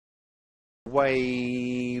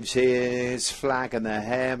waves his flag and the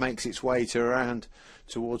hare makes its way around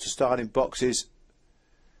towards the starting boxes.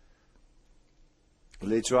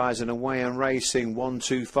 Lids rise and away and racing. 1,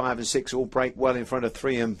 2, 5 and 6 all break well in front of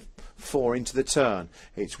 3 and 4 into the turn.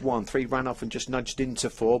 It's 1, 3 ran off and just nudged into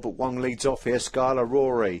 4, but 1 leads off here. Scarla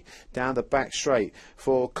Rory down the back straight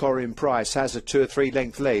for Corin Price, has a 2 or 3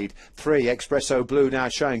 length lead. 3 Espresso Blue now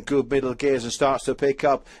showing good middle gears and starts to pick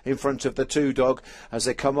up in front of the 2 dog as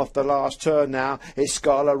they come off the last turn now. It's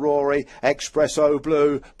Scarla Rory, Espresso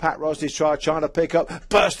Blue, Pat Rosney's trying to pick up,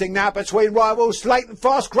 bursting now between rivals, late and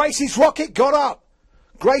fast. Gracie's Rocket got up.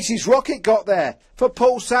 Gracie's Rocket got there for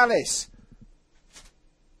Paul Sallis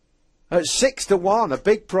at 6 to 1, a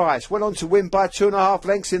big price. Went on to win by 2.5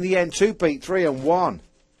 lengths in the end. 2 beat 3 and 1.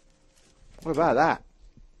 What about that?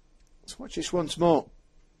 Let's watch this once more.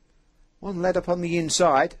 1 led up on the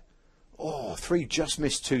inside. Oh, 3 just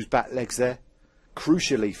missed 2's back legs there.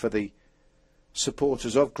 Crucially for the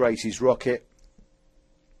supporters of Gracie's Rocket.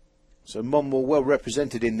 So Monmore well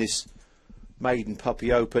represented in this maiden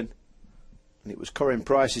puppy open. And it was Corin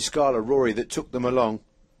Price's Scarla Rory that took them along.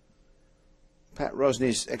 Pat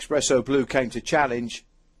Rosney's Espresso Blue came to challenge,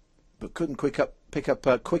 but couldn't pick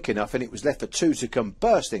up quick enough, and it was left for 2 to come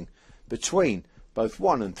bursting between both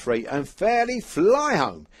 1 and 3 and fairly fly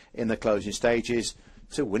home in the closing stages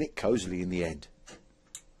to win it cosily in the end.